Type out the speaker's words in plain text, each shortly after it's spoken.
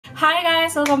Hi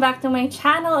guys! Welcome back to my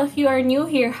channel. If you are new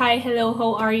here, hi, hello,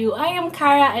 how are you? I am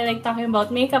Cara. I like talking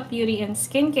about makeup, beauty, and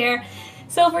skincare.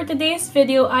 So for today's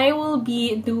video, I will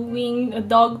be doing a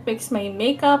dog picks my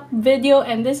makeup video,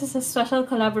 and this is a special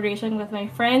collaboration with my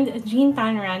friend JEAN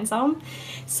TAN-RANSOM.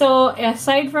 So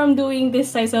aside from doing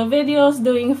this types of videos,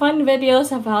 doing fun videos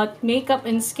about makeup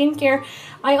and skincare,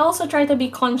 I also try to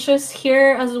be conscious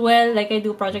here as well. Like I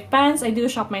do project pans, I do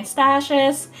shop my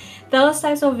stashes, those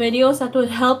types of videos that would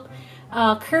help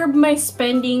curb my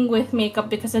spending with makeup,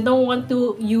 because I don't want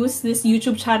to use this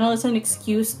YouTube channel as an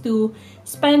excuse to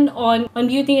spend on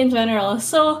beauty in general.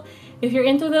 So if you're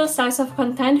into those types of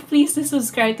content, please do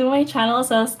subscribe to my channel as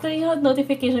well as click the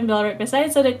notification bell right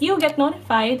beside so that you get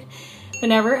notified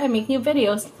whenever I make new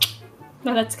videos.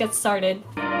 Now let's get started.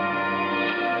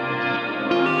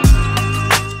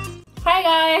 Hi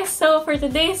guys! So for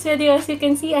today's video, as you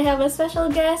can see, I have a special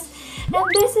guest, and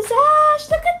this is Ash!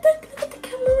 Look at the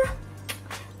camera!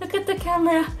 Look at the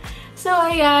camera! So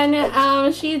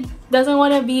ayan, she doesn't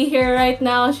want to be here right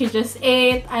now. She just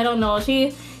ate. I don't know.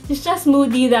 She's just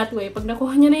moody that way. Pag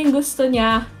nakuha niya na yung gusto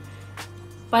niya,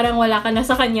 parang wala ka na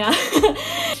sa kanya.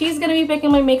 She's gonna be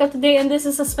picking my makeup today, and this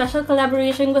is a special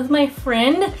collaboration with my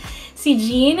friend, si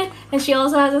JEAN, and she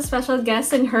also has a special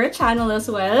guest in her channel as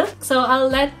well. So I'll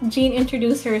let JEAN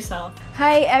introduce herself.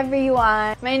 Hi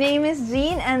everyone! My name is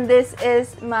JEAN, and this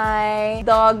is my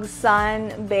dog's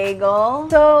son, Bagel.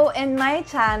 So in my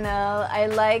channel, I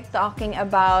like talking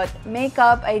about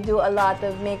makeup. I do a lot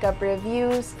of makeup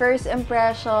reviews, first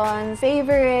impressions,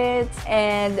 favorites,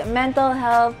 and mental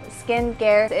health,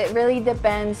 skincare. It really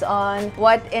depends on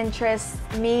what interests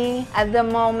me at the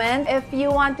moment. If you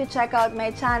want to check out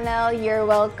my channel, you're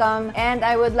welcome. And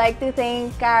I would like to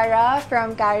thank Cara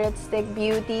from Carrot Stick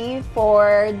Beauty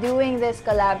for doing this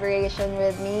collaboration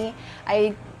with me.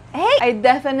 I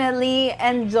definitely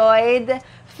enjoyed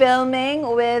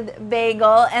filming with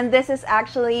Bagel, and this is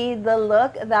actually the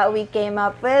look that we came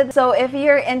up with. So if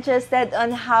you're interested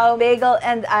on how Bagel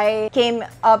and I came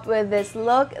up with this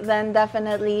look, then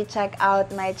definitely check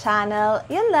out my channel.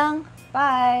 Yun lang.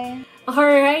 Bye!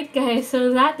 Alright guys,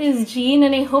 so that is JEAN,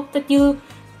 and I hope that you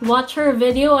watch her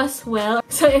video as well.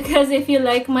 So because if you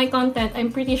like my content,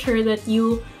 I'm pretty sure that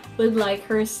you would like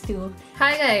hers too.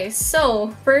 Hi guys!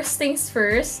 So, first things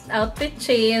first, outfit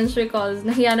change, because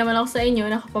nahiya naman ako sa inyo,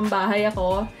 nakapambahay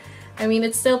ako. I mean,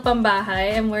 it's still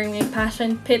pambahay. I'm wearing my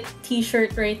Passion Pit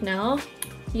t-shirt right now.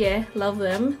 Yeah, love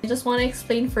them. I just want to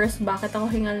explain first bakit ako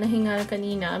hingal na hingal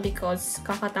kanina, because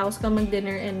kakatapos ko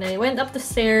mag-dinner and I went up the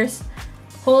stairs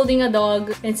holding a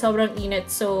dog and sobrang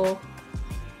init. So,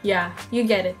 yeah, you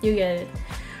get it. You get it.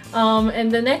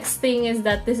 And the next thing is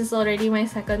that this is already my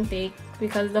second take,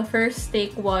 because the first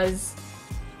take was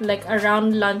like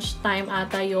around lunchtime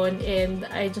ata yon, and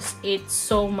I just ate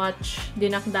so much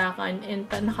dinakdakan and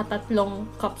nakatatlong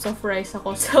cups of rice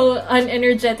ako. So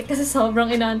unenergetic kasi sobrang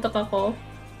inaantok ako.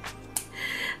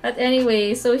 But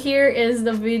anyway, so here is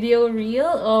the video reel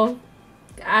of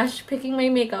Ash picking my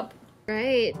makeup.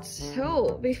 Right,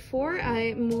 so before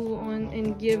I move on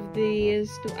and give these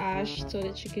to Ash so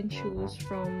that she can choose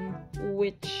from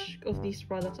which of these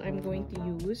products I'm going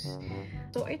to use.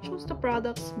 So I chose the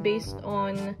products based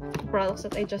on products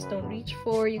that I just don't reach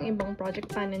for. Yung ibang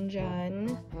project pan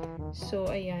nandyan.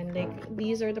 So ayan, like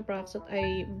these are the products that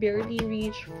I barely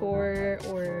reach for,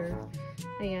 or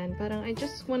ayan, parang I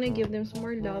just want to give them some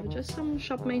more love. Just some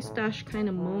shop my stash kind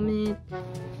of moment.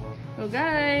 So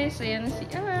guys, ayan na si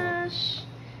Ash.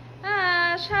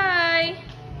 Ash, hi!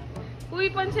 Uy,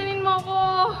 pansinin mo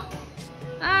ko!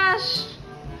 Ash!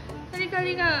 Halika,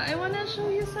 halika. I wanna show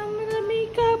you some of the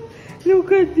makeup.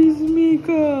 Look at this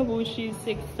makeup. Oh, she's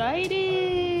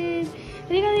excited.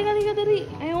 Halika, halika, halika, dali.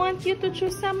 I want you to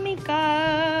choose some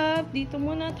makeup. Dito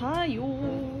muna tayo.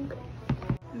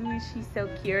 Ooh, she's so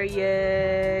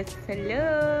curious.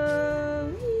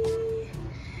 Hello!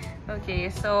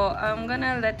 Okay, so I'm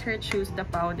gonna let her choose the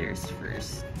powders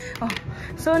first. Oh,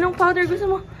 so anong powder gusto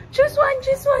mo? Choose one,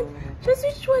 choose one. Choose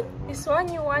which one. This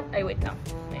one you want? Ay, wait lang.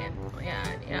 Ayan,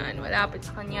 ayan, ayan. Malapit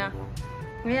sa kanya.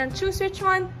 Ayan, choose which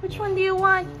one. Which one do you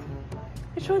want?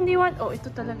 Which one do you want? Oh,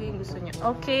 ito talaga yung gusto niya.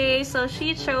 Okay, so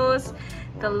she chose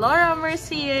the Laura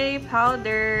Mercier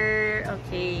powder.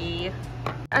 Okay.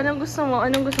 Anong gusto mo?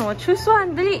 Anong gusto mo? Choose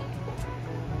one. Dali.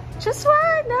 Choose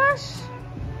one, Ash.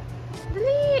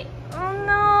 Dali. Oh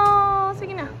no.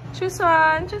 Sige na. Choose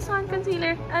one. Choose one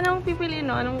concealer. Anong pipili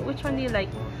no? Which one do you like?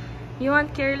 You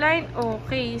want Caroline?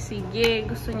 Okay, sige.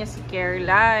 Gusto niya si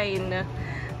Caroline.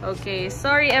 Okay.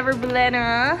 Sorry,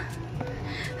 Everbelena.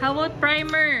 How about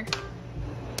primer?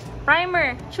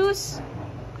 Primer. Choose.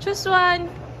 Choose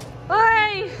one.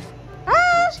 Bye.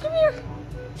 Ash, come here.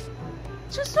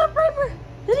 Choose one primer.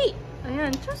 Dali.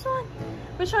 Ayan, choose one.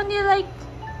 Which one do you like?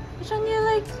 Which one do you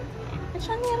like? Which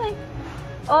one do you like?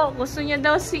 Oh, gusto niya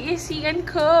daw si Issy &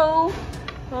 Co.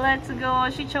 Let's go.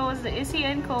 She chose the Issy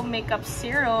 & Co. makeup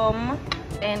serum.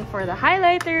 And for the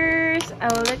highlighters,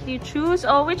 I will let you choose.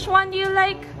 Oh, which one do you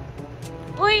like?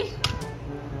 Uy!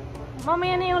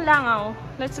 Mamaya na yung langaw.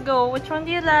 Let's go. Which one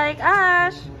do you like?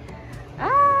 Ash!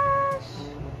 Ash!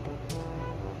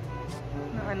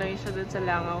 Ano siya dun sa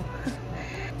langaw.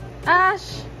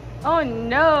 Ash! Oh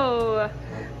no!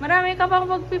 Marami ka pang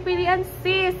magpipilian,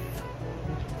 sis!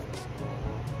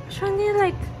 Which one do you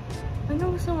like?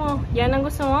 Ano gusto mo? Yan ang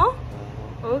gusto mo?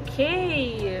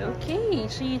 Okay. Okay.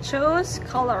 She chose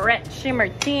Colorette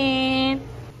Shimmer Tint.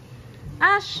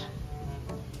 Ash!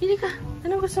 Pili ka.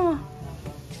 Ano gusto mo?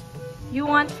 You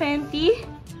want Fenty?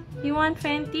 You want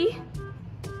Fenty?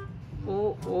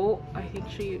 Oh, I think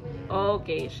she...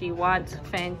 Okay, she wants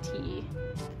Fenty.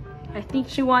 I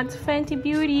think she wants Fenty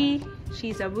Beauty.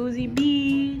 She's a boozy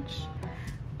beach.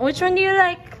 Which one do you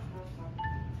like?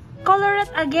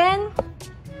 Colorette again?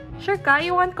 Sure ka?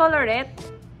 You want Colorette?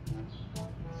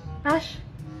 Ash?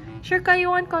 Sure ka you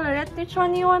want Colorette? Which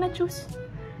one do you wanna choose?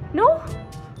 No?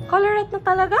 Colorette na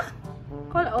talaga?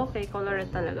 Okay,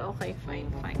 Colorette talaga. Okay,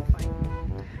 fine.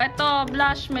 Ito,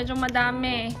 blush. Medyo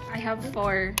madami. I have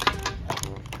 4.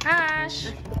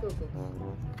 Ash!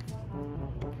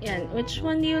 Yan. Which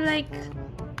one do you like?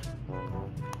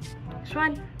 Which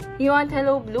one? You want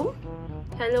Hello Bloom?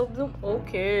 Hello Bloom?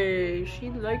 Okay.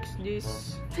 She likes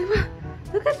this. Diba?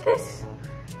 Look at this.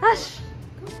 Ash!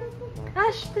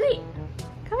 Ash, please.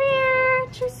 Come here.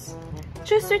 Choose.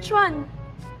 Choose which one.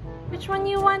 Which one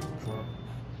you want?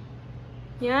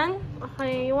 Yan?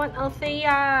 Okay. You want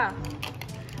Althea.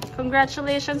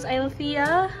 Congratulations,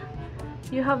 Althea.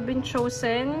 You have been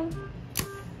chosen.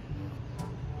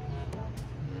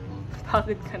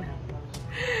 Pagod ka na.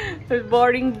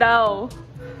 Boring daw.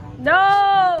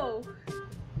 No!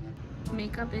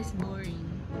 Makeup is boring.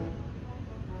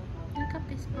 Makeup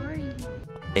is boring.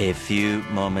 A few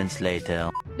moments later.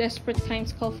 Desperate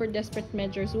times call for desperate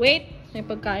measures. Wait! May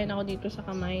pagkain ako dito sa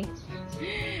kamay.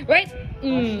 Right!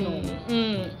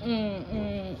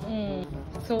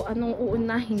 So, anong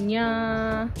uunahin niya?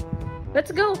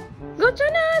 Let's go! Go,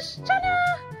 Chanash! Chana!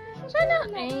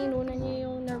 Chana! Ay, una niya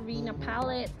yung Narvina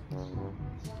palette.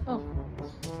 Oh.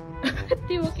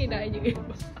 Di mo kinain yung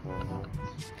iba.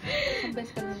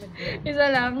 Isa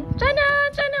lang. Chana!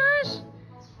 Chanash!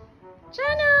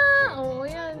 Chana! Oh,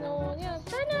 yan. Oh, yan.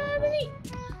 Chana! Dali!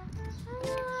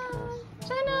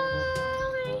 Chana!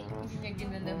 Okay.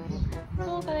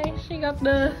 Okay. She got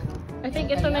the... I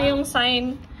think ito na yung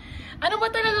sign. Ano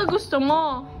ba talaga gusto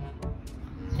mo?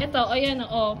 Ito. O, yan.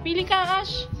 O. Pili ka,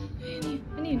 Ash.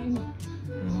 Ano yun?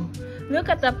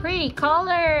 Look at the pretty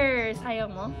colors.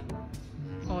 Ayaw mo?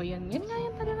 Oh, yan. Yan nga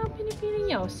yan talaga pinipili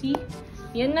niya. Oh, see?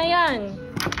 Yan na yan.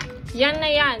 Yan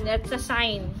na yan. That's a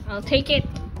sign. I'll take it.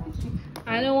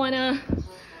 I don't wanna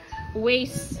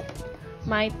waste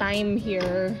my time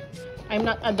here. I'm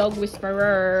not a dog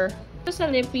whisperer. Sa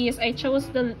lippies, I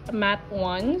chose the matte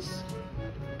ones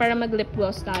para mag-lip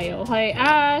gloss tayo. Okay,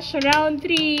 Ash, round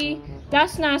 3.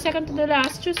 Last na, second to the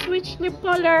last. Choose which lip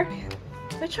color.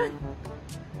 Which one?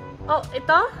 Oh,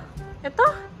 ito? Ito?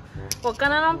 Huwag ka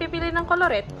na lang pipili ng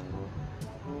colorette.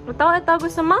 Ito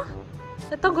gusto mo?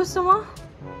 Ito gusto mo?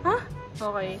 Ha?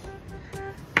 Okay.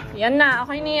 Yan na,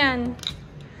 okay na yan.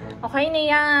 Okay na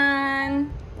yan.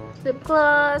 Lip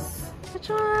gloss. Which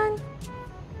one?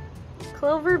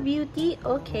 Clover Beauty?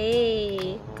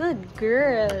 Okay. Good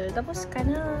girl. Tapos ka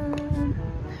na.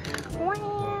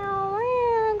 Wow.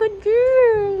 Good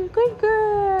girl. Good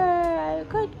girl.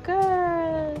 Good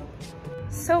girl.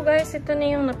 So guys, ito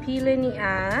na yung napili ni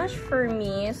Ash for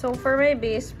me. So for my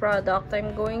base product,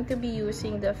 I'm going to be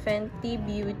using the Fenty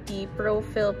Beauty Pro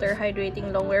Filter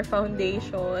Hydrating Longwear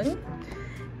Foundation.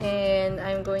 And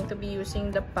I'm going to be using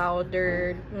the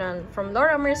powder from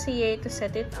Laura Mercier to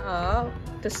set it up,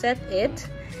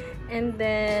 And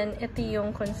then, ito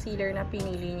yung concealer na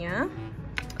pinili niya.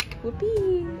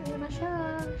 Whoopee! Ayan na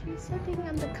siya. She's sitting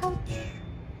on the couch.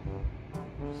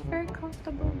 She's very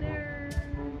comfortable there.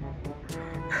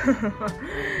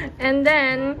 And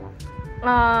then,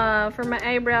 for my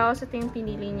eyebrows, ito yung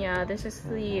pinili niya. This is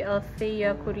the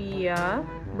Althea Korea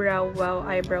Brow Wow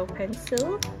Eyebrow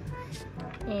Pencil.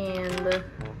 And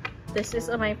this is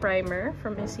my primer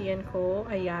from Issy & Co.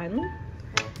 Ayan.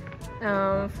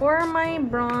 For my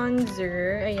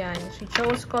bronzer, ayan, she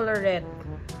chose Colorette.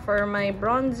 For my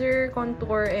bronzer,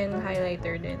 contour, and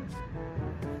highlighter din.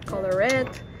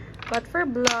 Colorette. But for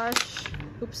blush,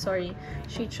 oops, sorry.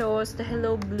 She chose the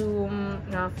Hello Bloom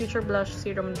Future Blush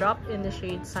Serum Drop in the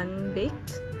shade Sun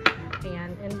Baked.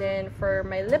 Ayan. And then for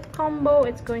my lip combo,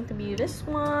 it's going to be this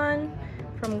one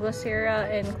from Glossera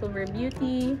and Clover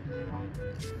Beauty.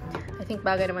 I think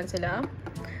bagay naman sila.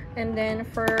 And then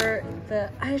for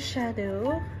the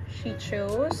eyeshadow, she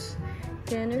chose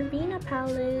the Nervina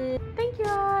palette. Thank you!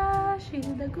 She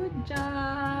did a good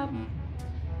job!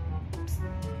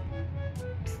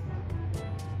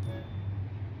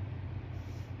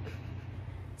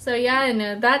 So yeah,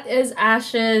 that is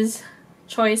Ash's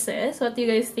choices. What do you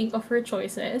guys think of her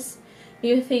choices? Do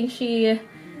you think she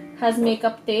has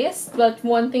makeup taste? But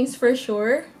one thing's for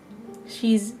sure,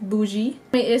 she's bougie.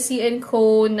 May Issy &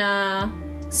 Co na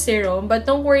serum. But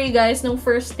don't worry guys, nung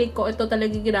first take ko, ito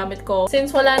talaga ginamit ko. Since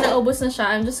wala na, ubos na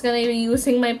siya, I'm just gonna be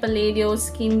using my Palladio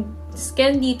Skin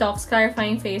Detox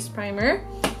Clarifying Face Primer.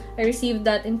 I received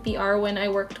that in PR when I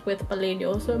worked with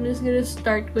Palladio. So I'm just gonna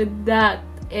start with that.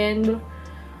 And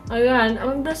ayan,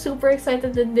 I'm just super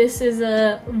excited that this is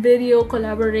a video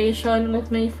collaboration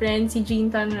with my friend, si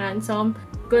JEAN TAN-RANSOM.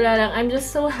 I'm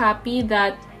just so happy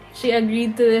that she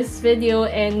agreed to this video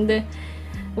and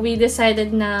we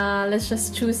decided na let's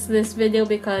just choose this video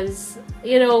because,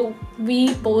 you know,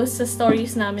 we post the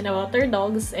stories namin about our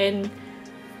dogs and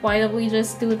why don't we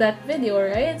just do that video,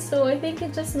 right? So I think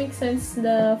it just makes sense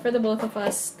for the both of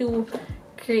us to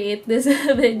create this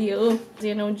video.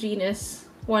 You know, JEAN is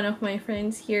one of my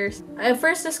friends here. I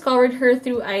first discovered her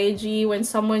through IG when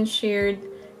someone shared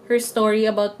her story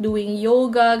about doing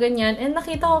yoga, ganyan. And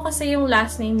nakita ko kasi yung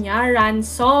last name niya,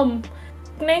 Ransom.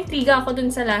 Na-intriga ako dun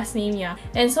sa last name niya.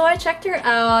 And so I checked her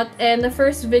out and the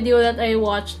first video that I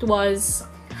watched was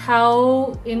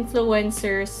how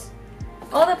influencers,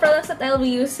 all the products that I'll be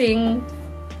using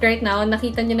right now,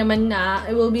 nakita niyo naman na,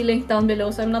 it will be linked down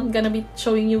below. So I'm not gonna be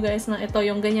showing you guys na ito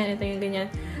yung ganyan, ito yung ganyan.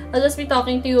 I'll just be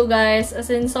talking to you guys as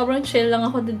in sobrang chill lang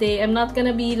ako today. I'm not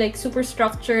gonna be like super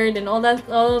structured and all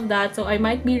of that. So I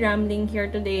might be rambling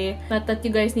here today. Not that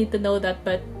you guys need to know that,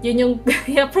 but yun yung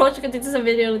approach ko dito sa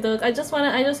video to. I just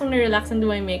wanna relax and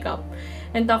do my makeup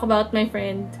and talk about my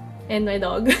friend and my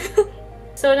dog.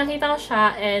 So nakita ko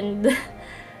siya and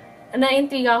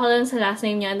na-intriga ako lang sa last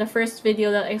name niya. And the first video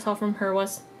that I saw from her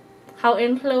was how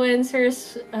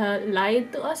influencers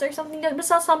lied to us or something.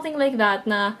 Basta something like that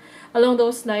na along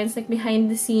those lines, like behind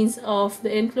the scenes of the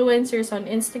influencers on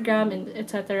Instagram and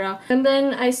etc. And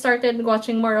then I started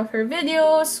watching more of her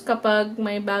videos kapag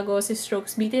may bago si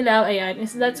Strokes Beauty Lab. Ayan,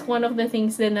 that's one of the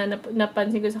things din na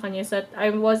napansin ko sa kanya is that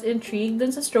I was intrigued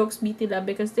dun sa Strokes Beauty Lab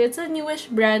because it's a newish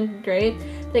brand, right?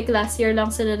 Like last year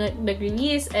lang sila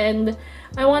nag-release and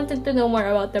I wanted to know more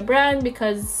about the brand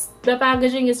because the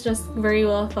packaging is just very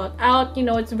well thought out. You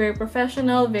know, it's very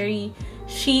professional, very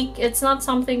chic. It's not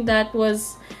something that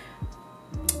was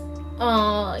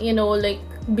you know, like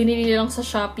binili lang sa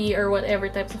Shopee or whatever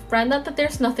types of brand. Not that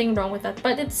there's nothing wrong with that,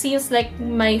 but it seems like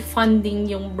may funding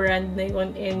yung brand na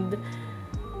yun and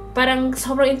parang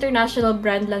sobrang international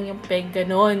brand lang yung peg,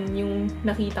 ganon yung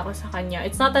nakita ko sa kanya.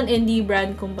 It's not an indie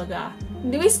brand, kumbaga.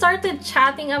 We started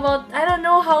chatting about, I don't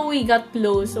know how we got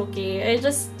close, okay? I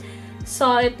just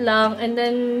saw it lang and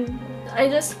then I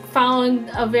just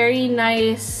found a very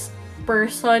nice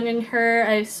person in her.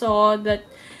 I saw that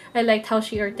I liked how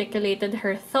she articulated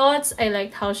her thoughts. I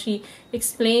liked how she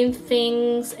explained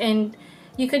things. And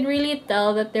you could really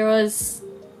tell that there's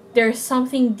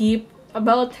something deep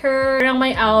about her. Parang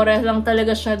may aura lang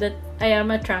talaga siya that I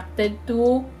am attracted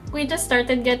to. We just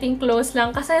started getting close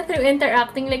lang kasi through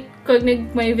interacting, like kung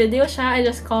may video siya, I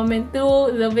just comment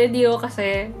to the video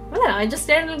kasi wala, I just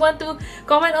didn't want to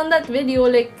comment on that video,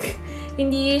 like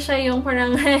hindi siya yung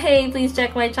parang, hey, please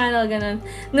check my channel, ganun.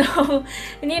 No,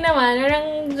 hindi naman.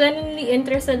 Parang genuinely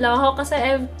interested lang ako kasi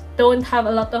I don't have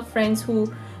a lot of friends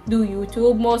who do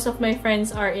YouTube. Most of my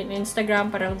friends are in Instagram.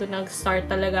 Parang doon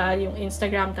nag-start talaga yung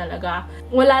Instagram talaga.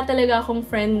 Wala talaga akong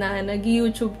friend na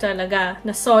nag-YouTube talaga.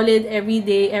 Na solid every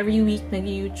day, every week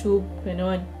nag-YouTube.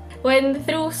 Ganun. When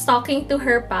through stalking to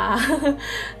her pa,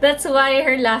 that's why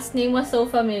her last name was so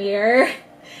familiar.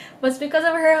 Was because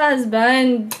of her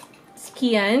husband.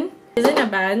 Kian is in a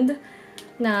band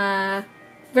na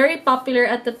very popular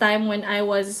at the time when I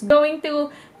was going to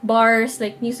bars,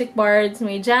 like music bars,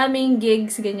 may jamming,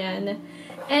 gigs, ganyan.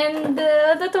 And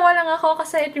natuwa lang ako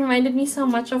kasi it reminded me so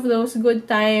much of those good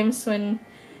times when,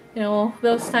 you know,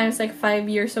 those times like 5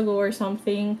 years ago or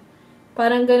something.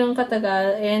 Parang ganun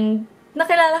katagal. And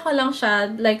nakilala ko lang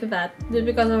siya like that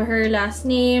because of her last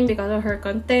name, because of her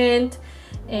content.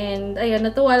 And, ayan,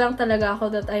 natuwa lang talaga ako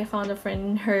that I found a friend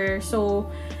in her. So,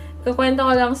 kukwento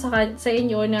ko lang sa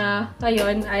inyo na,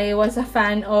 ayun, I was a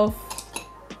fan of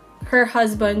her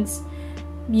husband's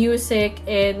music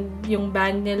and yung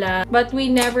band nila. But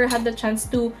we never had the chance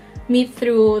to meet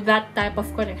through that type of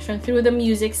connection, through the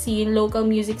music scene, local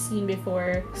music scene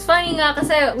before. It's funny nga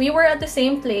kasi we were at the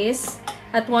same place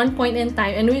at one point in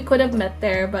time and we could have met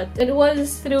there, but it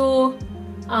was through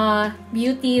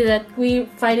beauty that we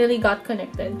finally got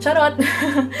connected. Charot!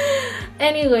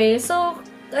 Anyway, so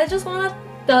I just wanna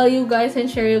tell you guys and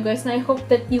share you guys, and I hope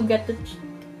that you get to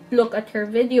look at her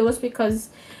videos because,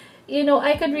 you know,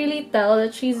 I could really tell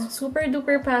that she's super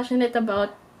duper passionate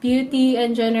about beauty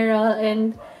in general,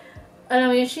 and I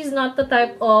mean, she's not the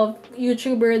type of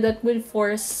YouTuber that would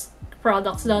force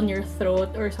products down your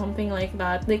throat or something like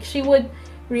that. Like, she would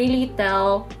really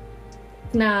tell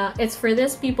na it's for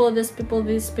this people,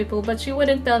 but she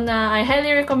wouldn't tell na I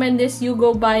highly recommend this, you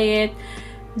go buy it,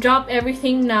 drop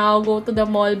everything now, go to the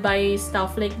mall, buy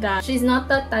stuff like that. She's not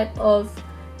that type of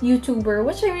YouTuber,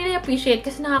 which I really appreciate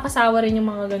kasi nakakasawa rin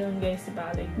yung mga ganun, guys, diba?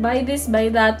 Like, buy this, buy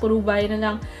that, puro buy na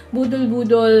lang,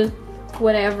 budol-budol,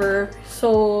 whatever.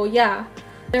 So, yeah.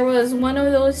 There was one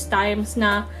of those times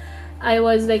na I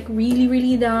was like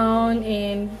really down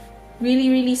and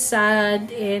really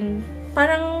sad and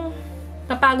parang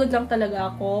napagod lang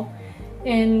talaga ako.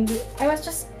 And I was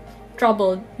just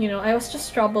troubled, you know, I was just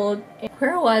troubled.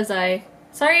 Where was I?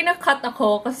 Sorry, na-cut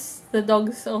ako because the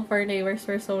dogs of our neighbors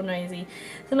were so noisy.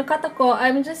 So, na-cut ako.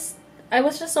 I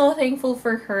was just so thankful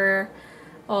for her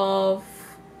of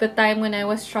the time when I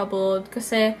was troubled.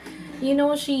 Kasi, you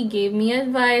know, she gave me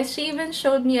advice. She even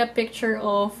showed me a picture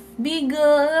of Beagle.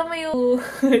 Alam mo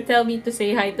yung tell me to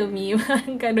say hi to me.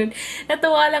 Ganun.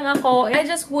 Natuwa lang ako. I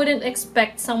just wouldn't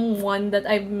expect someone that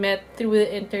I've met through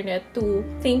the internet to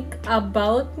think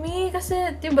about me.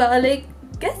 Kasi, diba, like,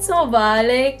 gets mo ba?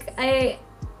 Like,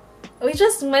 we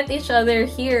just met each other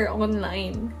here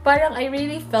online. Parang I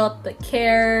really felt the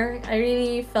care. I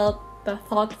really felt the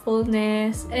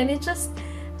thoughtfulness. And it just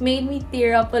made me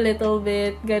tear up a little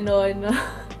bit. Ganon.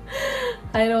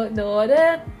 I don't know.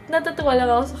 Natutuwa lang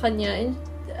ako sa kanya. And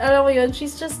alam mo yun,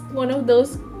 she's just one of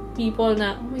those people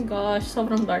na, oh my gosh,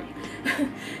 sobrang dark.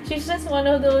 She's just one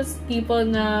of those people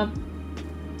na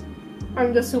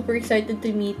I'm just super excited to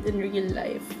meet in real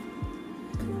life.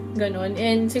 Ganon.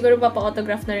 And siguro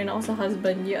papa-autograph na rin ako sa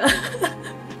husband niya.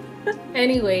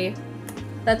 Anyway,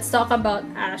 let's talk about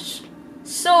Ash.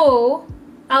 So,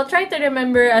 I'll try to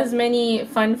remember as many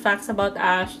fun facts about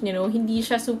Ash. You know, hindi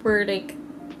siya super like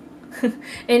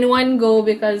in one go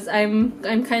because I'm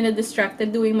kind of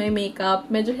distracted doing my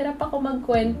makeup. Medyo hirap ako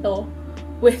magkwento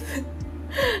with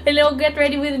hello, get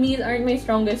ready with me aren't my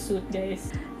strongest suit,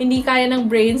 guys. Hindi kaya ng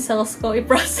brain cells ko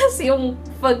i-process yung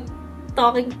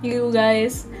talking to you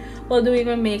guys while doing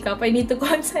my makeup. I need to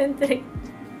concentrate.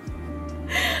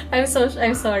 I'm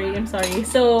sorry.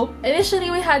 So,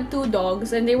 initially we had 2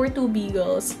 dogs and they were 2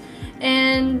 beagles.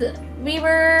 And we've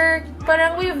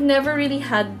never really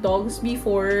had dogs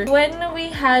before. When we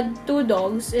had 2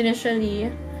 dogs initially,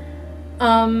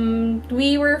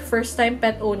 we were first-time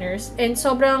pet owners and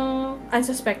sobrang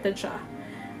unsuspected siya.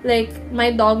 Like,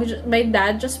 my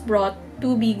dad just brought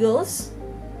 2 beagles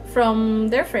from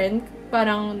their friend.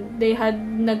 Parang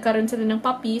nagkaroon sila ng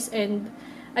puppies and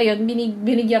ayun,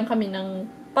 binigyan kami ng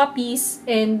puppies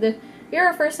and we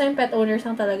were first-time pet owners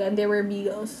lang talaga and they were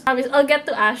beagles. I'll get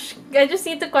to Ash. I just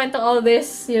need to kwento all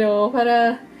this, you know,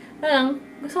 para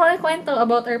gusto ko kwento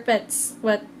about our pets.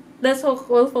 But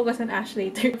we'll focus on Ash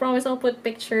later. I promise I'll put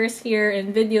pictures here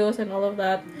and videos and all of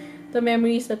that. The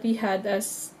memories that we had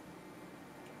as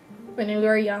when we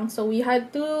were young. So we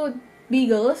had 2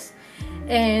 beagles.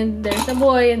 And there's a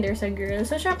boy and there's a girl.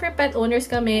 So, syempre, pet owners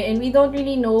kami. And we don't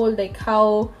really know, like,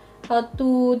 how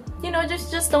to, you know,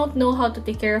 just don't know how to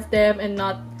take care of them. And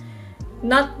not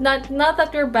that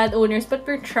we're bad owners, but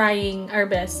we're trying our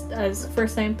best as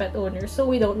first-time pet owners. So,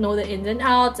 we don't know the ins and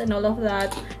outs and all of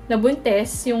that.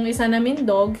 Nabuntes yung isa namin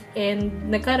dog.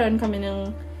 And nagkaroon kami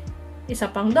ng isa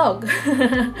pang dog.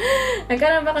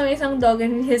 Nagkaroon pa kami isang dog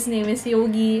and his name is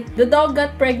Yogi. The dog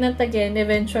got pregnant again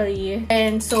eventually.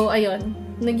 And so, ayun.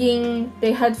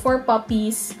 They had 4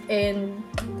 puppies and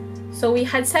so we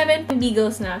had 7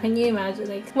 beagles na. Can you imagine?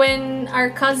 Like, when our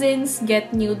cousins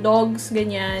get new dogs,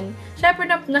 ganyan, syempre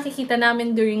nakikita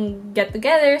namin during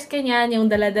get-togethers, ganyan, yung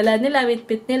dala-dala nila,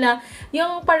 bit-bit nila,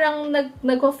 yung parang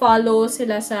nagpo-follow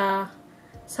sila sa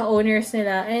owners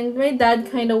nila. And my dad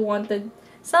kind of wanted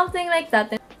something like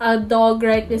that. A dog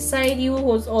right beside you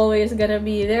who's always gonna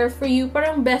be there for you.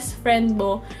 Parang best friend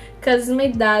mo. Because my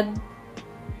dad,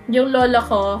 yung lola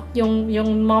ko, yung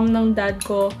mom ng dad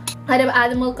ko, had an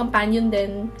animal companion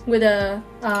din with a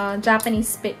Japanese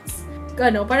Spitz.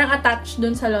 Ano, parang attached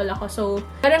dun sa lola ko. So,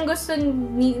 parang gusto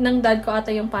ng dad ko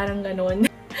ata yung parang ganun.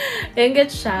 And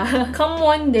get siya. Come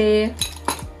one day,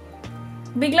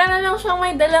 bigla na lang siyang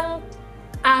may dalang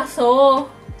aso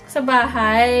sa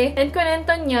bahay. And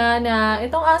kunento niya na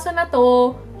itong aso na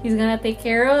to, he's gonna take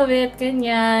care of it,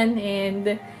 ganyan.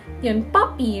 And yun,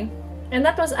 puppy. And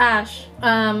that was Ash.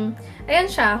 Ayan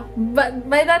siya.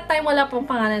 But by that time, wala pong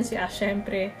pangalan si Ash,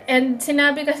 syempre. And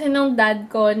sinabi kasi nung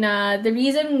dad ko na the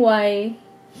reason why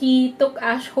he took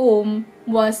Ash home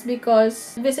was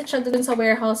because visit siya dun sa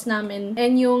warehouse namin.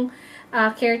 And yung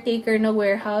caretaker na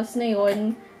warehouse na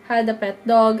yun had a pet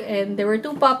dog and there were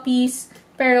 2 puppies.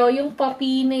 Pero yung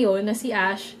puppy na yun, na si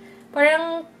Ash,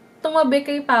 parang tumabi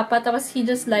kay Papa tapos he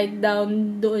just lied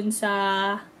down doon sa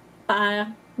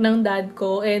paa ng dad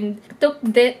ko and took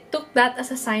that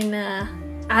as a sign na,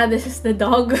 this is the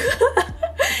dog.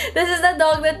 This is the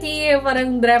dog that he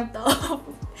parang dreamt of.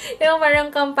 Yung parang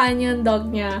companion dog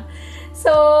niya.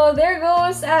 So, there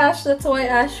goes Ash. That's why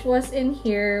Ash was in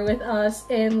here with us.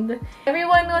 And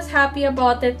everyone was happy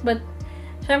about it. But,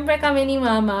 syempre kami ni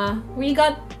Mama,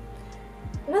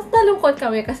 mas nalungkot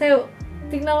kami kasi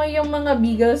tignan mo yung mga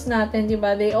beagles natin,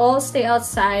 diba? They all stay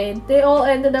outside. They all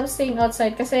ended up staying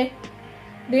outside kasi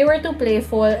they were too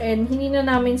playful and hindi na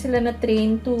namin sila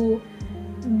na-train to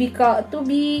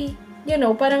be, you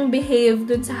know, parang behave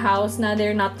dun sa house na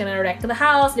they're not gonna wreck the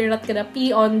house, they're not gonna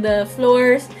pee on the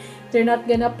floors, they're not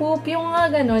gonna poop, yung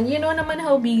mga ganon. You know naman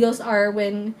how beagles are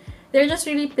when they're just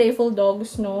really playful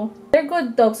dogs, no? They're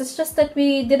good dogs, it's just that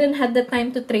we didn't have the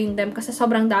time to train them kasi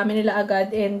sobrang dami nila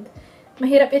agad and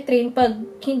mahirap i-train pag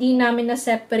hindi namin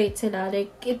na-separate sila.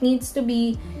 Like, it needs to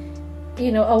be,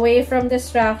 you know, away from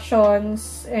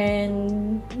distractions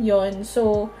and yun.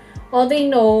 So, all they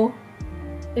know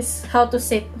is how to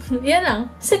sit. Yan lang.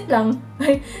 Sit lang.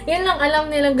 Yan lang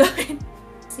alam nilang gawin.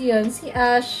 So, yun. Si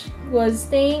Ash was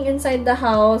staying inside the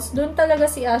house. Doon talaga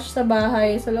si Ash sa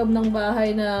bahay, sa loob ng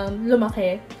bahay na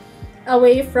lumaki.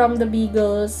 Away from the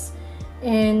beagles.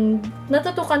 And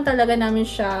natutukan talaga namin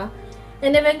siya.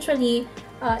 And eventually,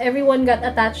 everyone got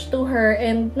attached to her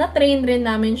and na-train rin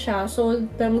namin siya. So,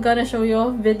 I'm gonna show you a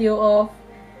video of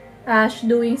Ash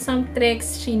doing some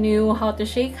tricks. She knew how to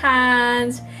shake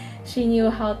hands. She knew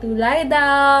how to lie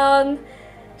down.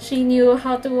 She knew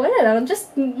how to,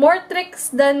 just more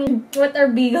tricks than what our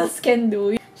beagles can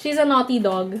do. She's a naughty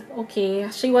dog. Okay,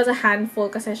 she was a handful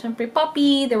kasi syempre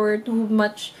puppy. There were too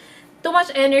much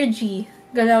energy.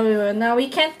 Galaw yun. Now, we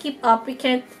can't keep up. We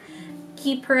can't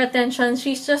keep her attention.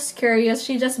 She's just curious.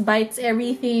 She just bites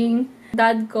everything.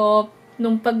 Dad ko,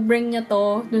 nung pag-bring niya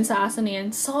to dun sa aso na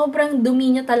yan, sobrang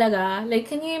dumi niya talaga. Like,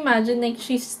 can you imagine, like,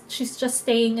 she's just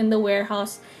staying in the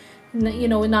warehouse, you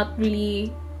know, not really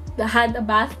had a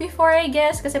bath before, I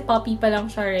guess, kasi puppy pa lang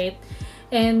siya, right?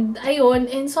 And, ayun,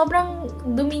 and sobrang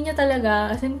dumi niya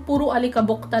talaga, as in, puro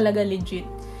alikabok talaga, legit.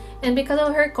 And because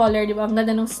of her color, di ba, ang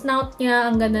ganda ng snout niya,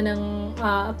 ang ganda ng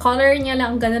color niya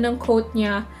lang, ang ganda ng coat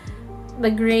niya, the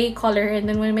gray color. And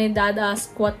then when my dad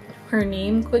asked what her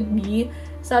name could be,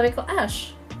 sabi ko,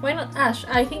 Ash. Why not Ash?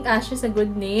 I think Ash is a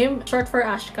good name. Short for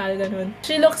Ashkal, ganun.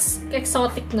 She looks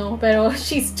exotic, no? Pero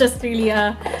she's just really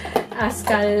a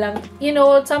Ashkal lang. You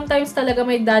know, sometimes talaga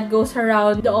my dad goes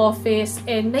around the office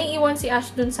and naiiwan si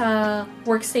Ash dun sa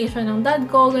workstation ng dad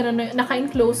ko. Ganun,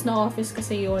 naka-enclose na office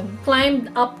kasi yun. Climbed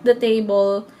up the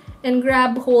table and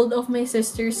grab hold of my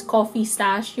sister's coffee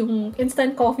stash, yung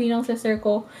instant coffee ng sister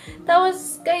ko.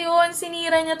 Tapos, ngayon,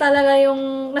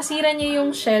 nasira niya yung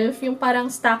shelf, yung parang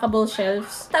stackable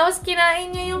shelves. Tapos,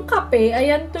 kinain niya yung kape,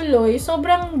 ayan tuloy,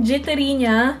 sobrang jittery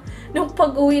niya nung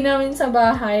pag-uwi namin sa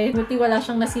bahay. Buti wala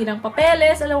siyang nasirang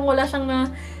papeles, alam mo, wala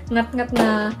siyang ngat-ngat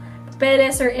na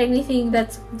papeles or anything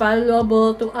that's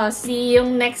valuable to us.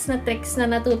 Yung next na tricks na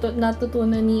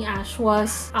natutunan ni Ash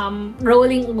was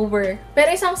rolling over.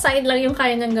 Pero isang side lang yung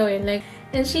kaya niyang gawin. Like,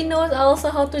 and she knows also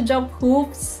how to jump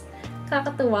hoops.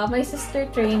 Kakatuwa. My sister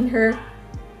trained her.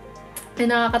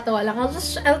 And nakakatawa lang.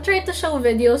 I'll try to show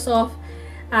videos of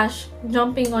Ash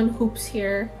jumping on hoops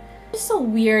here. It's so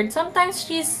weird. Sometimes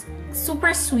she's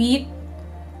super sweet.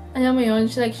 Alam mo yun?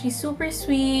 She's super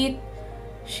sweet.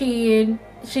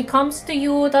 She comes to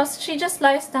you, tapos she just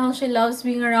lies down. She loves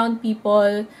being around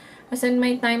people. As in,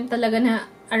 my time talaga na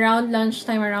around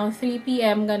lunchtime, around 3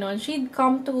 p.m., ganon, she'd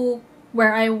come to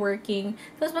where I'm working.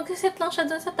 Tapos magsisit lang siya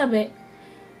dun sa tabi.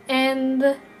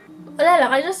 And, wala lang,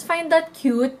 I just find that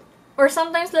cute. Or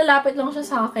sometimes lalapit lang siya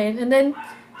sa akin. And then,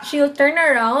 she'll turn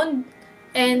around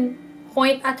and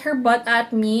point at her butt at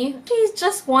me. She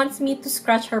just wants me to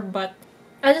scratch her butt.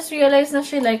 I just realized na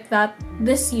she like that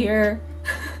this year.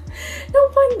 Nung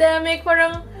pandemic,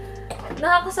 parang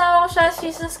nakakasawa ko siya.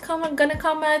 She's just gonna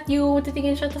come at you.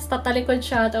 Titingin siya, tapos tatalikod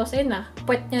siya. Tapos, ayun na.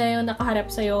 Puwet niya yung nakaharap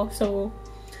sa'yo. So,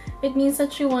 it means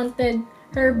that she wanted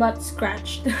her butt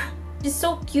scratched. She's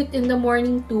so cute in the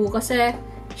morning too kasi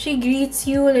she greets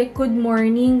you like, good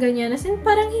morning, ganyan. As in,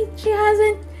 parang she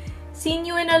hasn't seen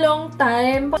you in a long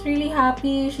time. She's really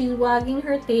happy. She's wagging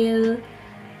her tail.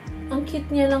 Ang cute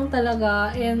niya lang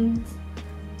talaga. And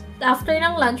after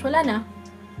ng lunch, wala na.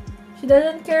 She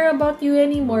doesn't care about you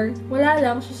anymore. Wala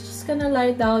lang. She's just gonna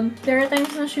lie down. There are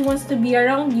times na she wants to be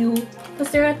around you. Because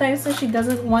there are times that she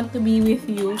doesn't want to be with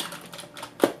you.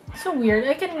 So weird.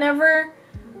 I can never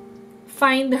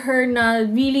find her na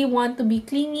really want to be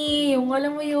clingy. Yung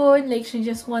alam mo yun, like she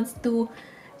just wants to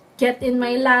get in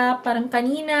my lap. Parang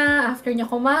kanina, after niya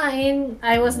kumain,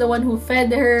 I was the one who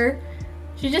fed her.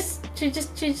 She just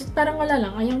parang wala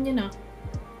lang. Ayaw niya na.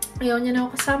 Ayaw niya na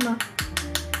ako kasama.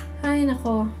 Ay,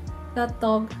 nako. That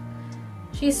dog.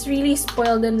 She's really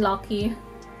spoiled and lucky.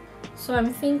 So I'm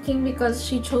thinking because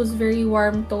she chose very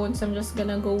warm tones, I'm just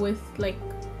gonna go with like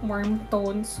warm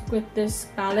tones with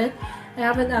this palette. I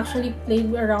haven't actually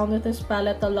played around with this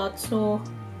palette a lot, so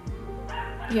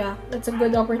yeah, that's a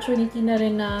good opportunity na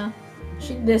rin na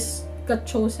this got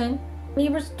chosen.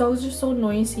 Neighbors' dogs are so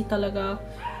noisy talaga.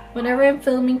 Whenever I'm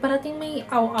filming, parating may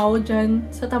aw-aw dyan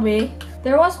sa tabi.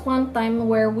 There was one time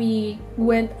where we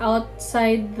went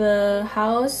outside the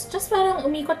house, just parang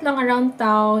umikot lang around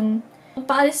town.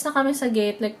 Paalis na kami sa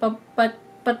gate, like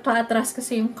paatras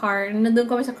kasi yung car. Nandun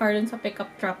kami sa car dun sa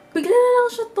pickup truck. Bigla na lang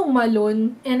siya tumalon.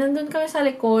 And nandun kami sa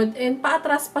likod. And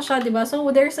paatras pa siya, diba? So,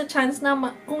 there's a chance na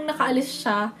kung nakaalis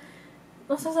siya,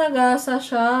 masasagasa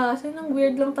siya. Kasi nang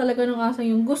weird lang talaga ng aso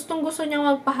yung gustong-gusto niya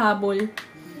magpahabol.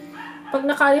 Pag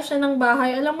nakaalis siya ng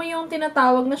bahay, alam mo yung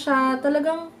tinatawag na siya,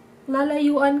 talagang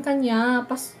lalayuan kanya.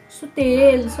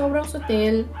 Sutil. Sobrang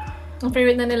sutil. Ang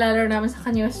favorite na nilalaro namin sa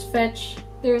kanya was fetch.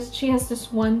 She has this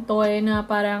one toy na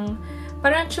parang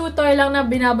chew toy lang na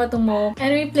binabato mo.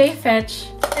 And we play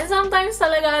fetch. And sometimes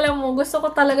talaga, alam mo, gusto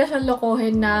ko talaga siyang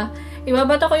lokohin na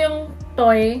ibabato ko yung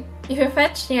toy,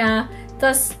 i-fetch niya,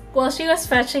 tas while she was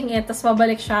fetching it, tas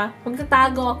babalik siya,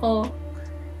 magtatago ako.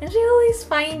 And she always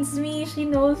finds me. She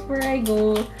knows where I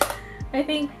go. I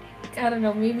think, I don't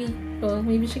know,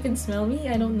 maybe she can smell me?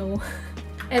 I don't know.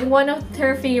 And one of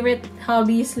her favorite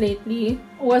hobbies lately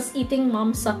was eating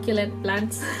mom's succulent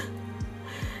plants.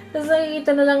 Tapos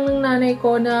nakikita na lang ng nanay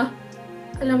ko na,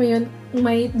 alam mo yun,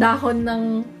 may dahon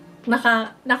ng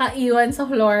nakaiwan sa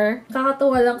floor.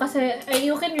 Kakatuwa lang kasi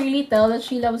you can really tell that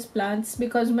she loves plants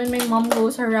because when my mom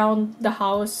goes around the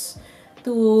house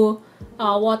to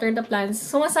water the plants,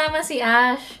 sumasama si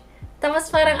Ash.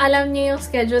 Tapos parang alam niya yung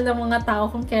schedule ng mga tao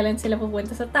kung kailan sila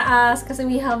pupunta sa taas kasi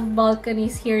we have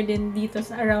balconies here din dito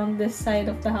around this side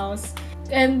of the house.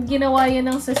 And ginawa yun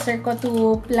ng sister ko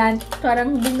to plant.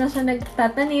 Parang doon na siya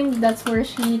nagtatanim. That's where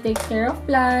she takes care of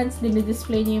plants.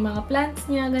 Dinidisplay niya yung mga plants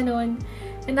niya, ganun.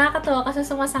 And nakakatawa kasi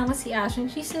sumasama si Ash and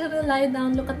she's gonna lie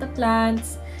down, look at the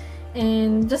plants,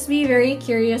 and just be very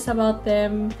curious about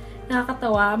them.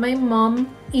 Nakakatawa. My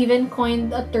mom even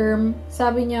coined a term.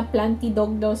 Sabi niya, planty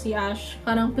dog daw si Ash.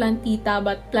 Parang plantita,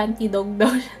 but planty dog daw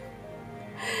siya.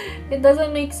 It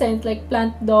doesn't make sense. Like,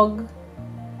 plant dog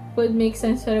would make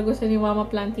sense. Pero gusto ni mama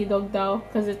planty dog daw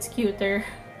because it's cuter.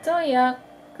 So, yeah.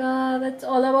 That's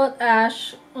all about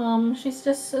Ash. She's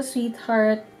just a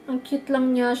sweetheart. Ang cute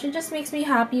lang niya. She just makes me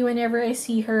happy whenever I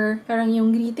see her. Parang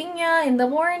yung greeting niya in the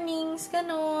mornings,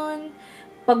 ganun.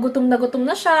 Pag gutom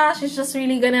na siya, she's just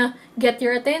really gonna get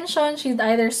your attention. She'd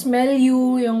either smell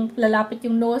you, yung lalapit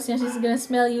yung nose niya, she's gonna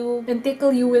smell you and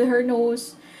tickle you with her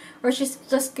nose. Or she's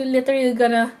just literally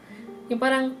gonna, yung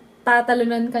parang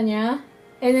tatalunan ka niya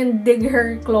and then dig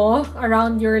her claw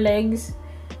around your legs.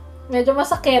 Medyo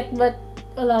masakit, but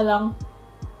wala lang.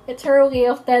 It's her way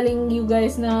of telling you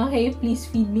guys na, hey, please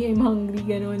feed me, I'm hungry,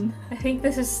 ganun. I think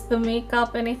this is the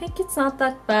makeup and I think it's not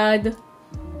that bad.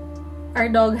 Our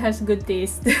dog has good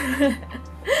taste.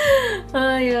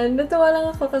 Ayan, natuwa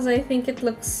lang ako because I think it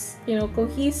looks, you know,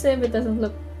 cohesive. It doesn't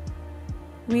look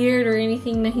weird or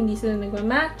anything na hindi sila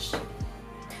nagma-match.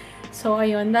 So,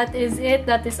 ayun, that is it.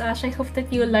 That is Ash. I hope that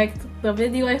you liked the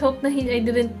video. I hope na I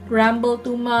didn't ramble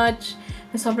too much.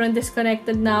 Na sobrang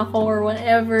disconnected na ako or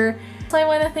whatever. So, I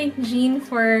want to thank Jean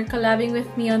for collabing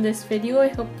with me on this video.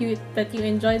 I hope that you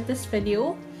enjoyed this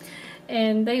video.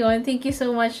 And ayun, thank you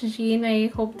so much, Jean. I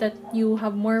hope that you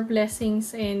have more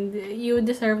blessings and you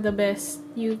deserve the best.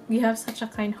 You have such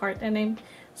a kind heart and I'm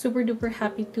super duper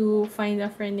happy to find a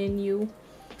friend in you.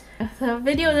 The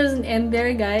video doesn't end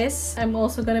there, guys. I'm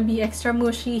also gonna be extra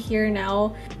mushy here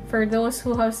now. For those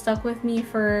who have stuck with me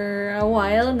for a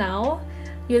while now,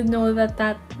 you'll know that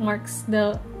that marks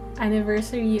the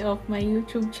anniversary of my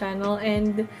YouTube channel,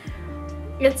 and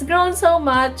it's grown so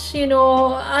much, you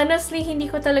know. Honestly, hindi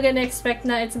ko talaga na-expect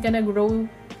na it's gonna grow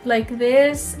like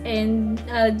this and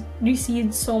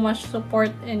received so much support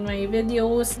in my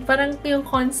videos. Parang yung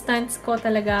constants ko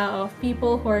talaga of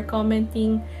people who are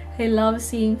commenting. I love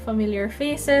seeing familiar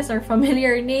faces or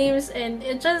familiar names, and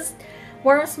it just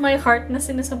warms my heart na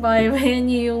sinusubaybayan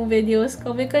niyo yung videos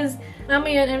ko because I'm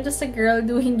just a girl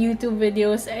doing YouTube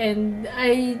videos, and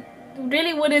I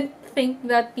really wouldn't think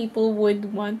that people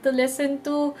would want to listen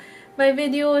to my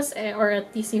videos, or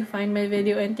at least you find my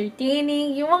video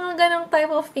entertaining. Yung mga ganong type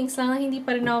of things lang na hindi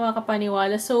pa rin ako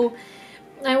makapaniwala. So,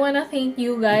 I wanna thank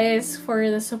you guys for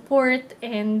the support,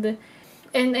 and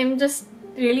I'm just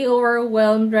really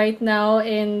overwhelmed right now,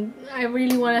 and I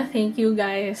really wanna thank you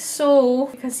guys. So,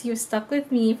 because you stuck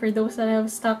with me, for those that have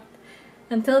stuck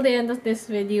until the end of this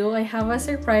video, I have a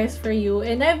surprise for you,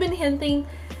 and I've been hinting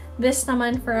this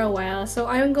naman for a while. So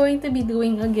I'm going to be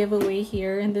doing a giveaway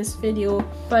here in this video,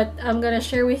 but I'm gonna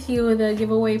share with you the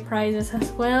giveaway prizes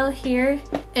as well here,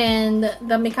 and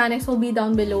the mechanics will be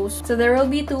down below. So there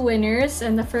will be 2 winners,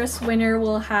 and the first winner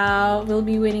will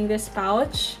be winning this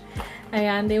pouch.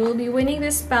 Ayan, they will be winning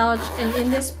this pouch, and in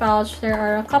this pouch, there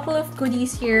are a couple of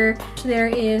goodies here.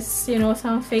 There is, you know,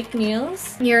 some fake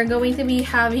nails. You're going to be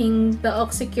having the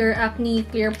Oxycure Acne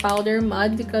Clear Powder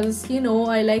Mud because, you know,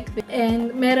 I like this.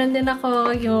 And meron din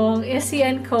ako yung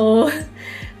Co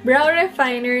Brow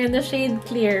Refiner in the shade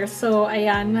Clear. So,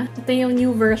 ayan, ito yung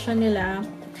new version nila.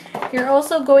 You're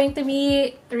also going to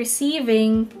be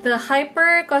receiving the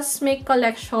Hyper Cosmic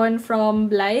Collection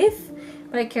from Blythe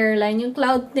by Caroline, yung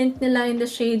cloud tint nila in the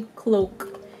shade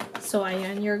Cloak. So,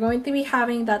 ayan, you're going to be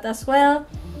having that as well.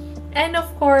 And of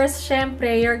course,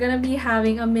 syempre, you're gonna be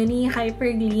having a mini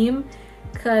Hyper Gleam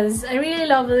because I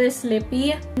really love this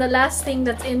lippy. The last thing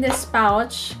that's in this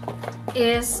pouch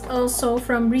is also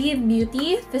from Breathe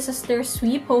Beauty. This is their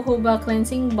Sweep Jojoba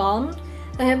Cleansing Balm.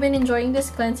 I have been enjoying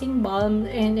this cleansing balm,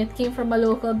 and it came from a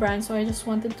local brand, so I just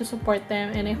wanted to support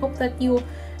them, and I hope that you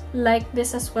like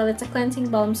this as well. It's a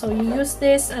cleansing balm, so you use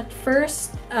this at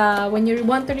first when you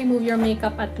want to remove your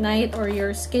makeup at night or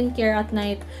your skincare at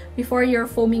night before your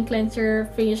foaming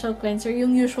cleanser, facial cleanser,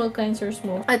 yung usual cleansers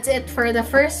mo. That's it for the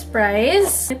first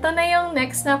prize. Ito na yung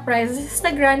next na prize. This is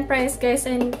the grand prize, guys,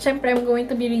 and syempre I'm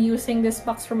going to be reusing this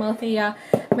box from Althea.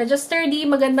 Medyo sturdy,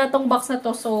 maganda tong box na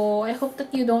to, so I hope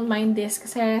that you don't mind this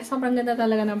kasi sobrang ganda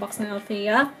talaga ng box ng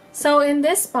Althea. So in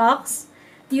this box,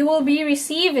 you will be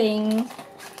receiving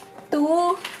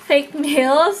 2 fake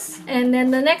nails, and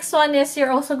then the next one is you're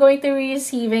also going to be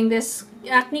receiving this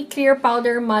Acne Clear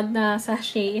Powder Mud na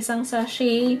sachet, isang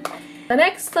sachet. The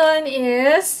next one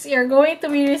is you're going to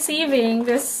be receiving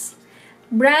this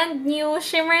brand new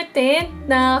shimmer tint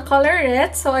na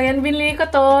colorette. So ayan, binili ko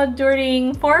to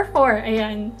during 4/4.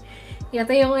 Ayan,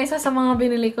 ito yung isa sa mga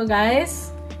binili ko,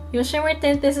 guys. Yung shimmer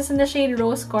tint, this is in the shade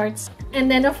Rose Quartz. And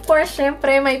then of course,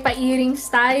 syempre may pa-earrings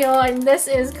tayo, and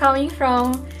this is coming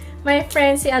from my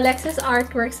friend, si Alexis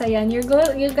Artworks. Ayan, you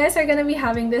guys are gonna be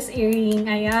having this earring.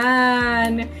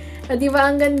 Ayan. Diba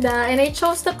ang ganda? And I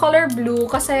chose the color blue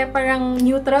kasi parang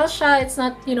neutral siya. It's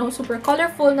not, you know, super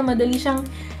colorful na madali siyang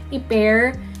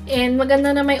i-pair. And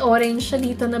maganda na may orange siya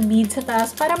dito na bead sa taas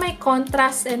para may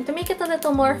contrast and to make it a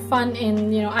little more fun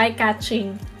and, you know,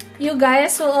 eye-catching. You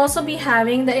guys will also be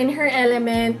having the In Her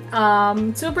Element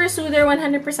Super Soother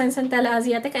 100% Centella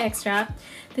Asiatica Extract.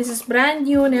 This is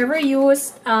brand new, never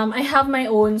used. I have my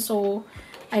own, so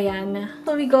ayan.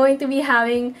 So we're going to be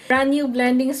having brand new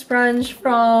blending sponge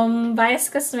from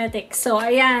Vice Cosmetics. So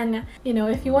ayan, you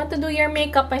know, if you want to do your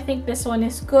makeup, I think this one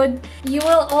is good. You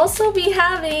will also be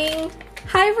having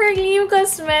Hyper Gleam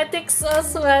Cosmetics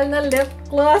as well na lip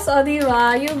gloss. O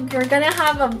diba? You're gonna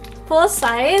have a full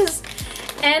size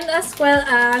and as well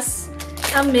as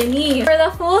a mini. For the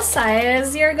full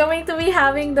size, you're going to be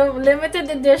having the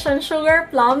limited edition Sugar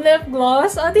Plum Lip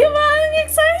Gloss. O, diba? Ang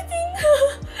exciting!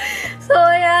 So,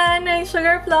 ayan, yung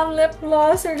Sugar Plum Lip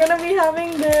Gloss. You're gonna be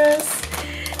having this.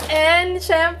 And,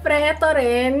 syempre, ito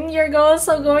rin. You're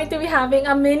also going to be having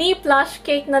a mini Plush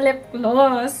Cake na lip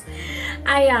gloss.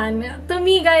 Ayan. To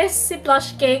me, guys, si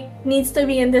Plush Cake needs to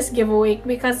be in this giveaway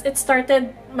because it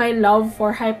started my love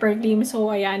for Hyper Gleam.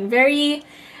 So, ayan. Very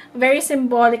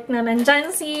symbolic na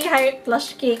nandyan si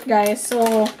Plush Cake, guys.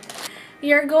 So,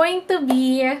 you're going to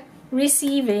be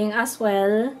receiving as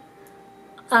well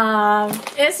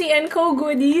Co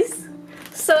goodies.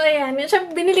 So, ayan.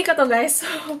 Binili ko to, guys.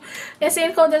 So,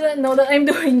 Co doesn't know that I'm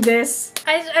doing this.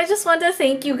 I just want to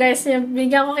thank you, guys.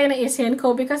 Bigyan ko kayo ng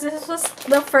Co because this was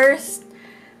the first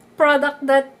product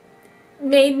that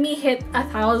made me hit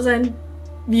 1,000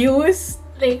 views.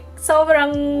 Like,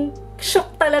 sobrang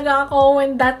shock talaga talaga ako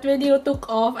when that video took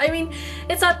off. I mean,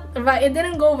 it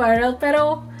didn't go viral,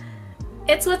 pero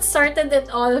it's what started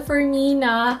it all for me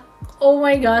na, oh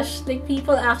my gosh, like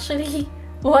people actually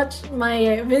watch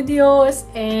my videos,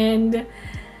 and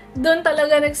doon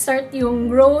talaga nag-start yung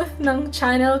growth ng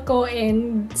channel ko.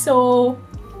 And so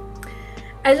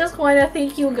I just wanna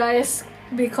thank you guys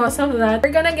because of that.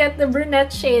 We're gonna get the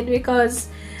brunette shade because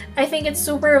I think it's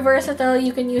super versatile.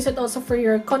 You can use it also for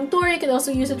your contour. You can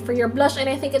also use it for your blush. And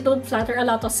I think it would flatter a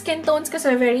lot of skin tones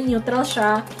kasi very neutral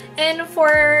siya. And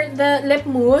for the lip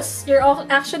mousse, you're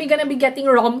actually gonna be getting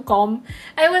rom-com.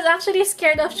 I was actually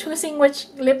scared of choosing which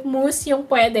lip mousse yung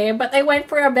pwede. But I went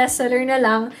for a bestseller na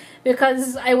lang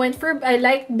because I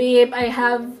liked Babe. I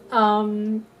have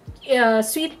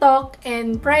Sweet Talk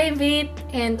and Private,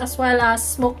 and as well as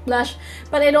Smoke Blush.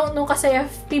 But I don't know kasi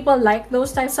if people like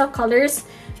those types of colors.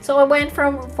 So I went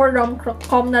for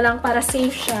rom-com na lang para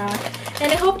safe siya. And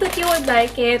I hope that you would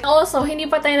like it. Also, hindi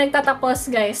pa tayo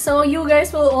nagtatapos, guys. So you guys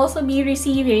will also be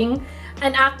receiving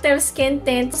an active skin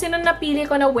tint. Sino napili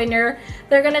ko na winner,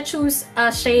 they're gonna choose a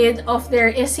shade of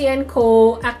their Issy &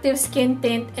 Co. active skin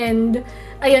tint. And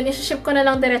ayun, isi-ship ko na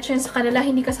lang diretso yun sa kanila.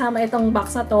 Hindi kasama itong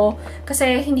box na to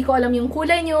kasi hindi ko alam yung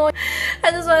kulay nyo. I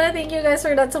just wanna thank you guys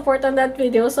for that support on that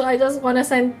video. So I just wanna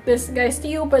send this guys to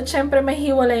you. But syempre may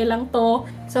hiwalay lang to.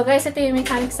 So guys, ito yung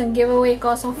mechanics ng giveaway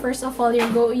ko. So first of all,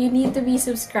 you need to be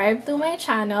subscribed to my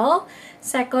channel.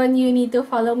 Second, you need to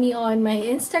follow me on my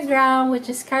Instagram, which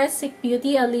is Cara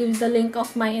Beauty. I'll leave the link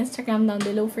of my Instagram down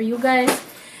below for you guys.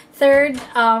 Third,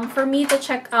 for me to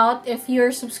check out if you're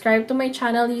subscribed to my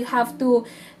channel, you have to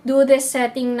do this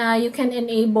setting na you can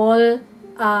enable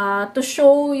to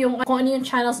show kung ano yung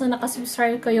channels na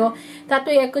nakasubscribe kayo. That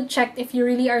way, I could check if you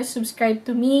really are subscribed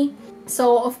to me.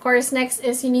 So, of course, next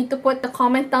is you need to put the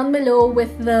comment down below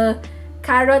with the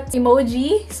carrot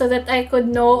emoji so that I would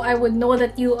know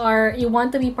that you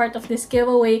want to be part of this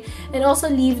giveaway, and also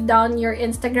leave down your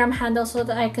Instagram handle so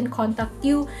that I can contact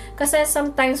you. Kasi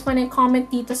sometimes when I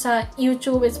comment dito sa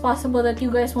YouTube, it's possible that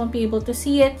you guys won't be able to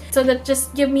see it. So that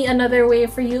just give me another way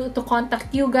for you to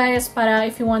contact you guys para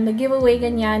if you want the giveaway,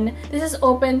 ganyan. This is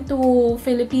open to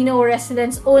Filipino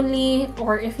residents only,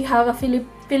 or if you have a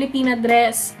Filipina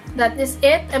dress. That is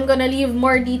it. I'm gonna leave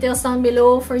more details down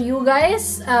below for you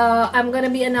guys. I'm gonna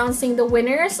be announcing the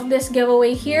winners of this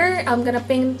giveaway here. I'm gonna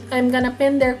pin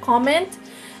their comment.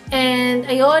 And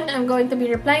ayun, I'm going to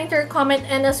be replying to your comment,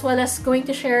 and as well as going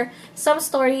to share some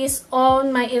stories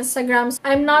on my Instagrams.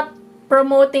 I'm not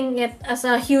promoting it as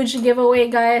a huge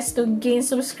giveaway, guys, to gain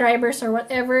subscribers or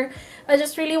whatever. I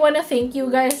just really want to thank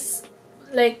you guys.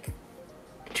 Like,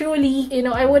 truly, you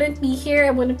know, I wouldn't be here,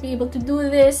 I wouldn't be able to do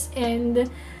this,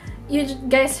 and you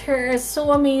guys are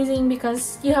so amazing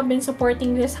because you have been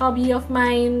supporting this hobby of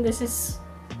mine. This is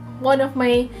one of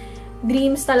my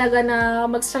dreams talaga na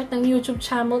mag-start ng YouTube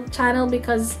channel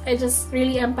because I just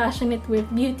really am passionate with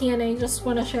beauty, and I just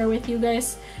want to share with you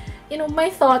guys, you know, my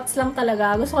thoughts lang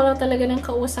talaga. Gusto ko lang talaga ng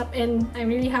kausap, and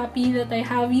I'm really happy that I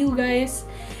have you guys.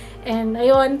 And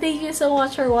ayun, thank you so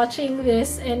much for watching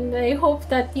this, and I hope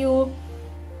that you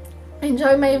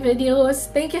enjoy my videos.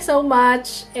 Thank you so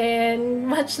much, and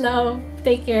much love.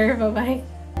 Take care.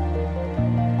 Bye-bye.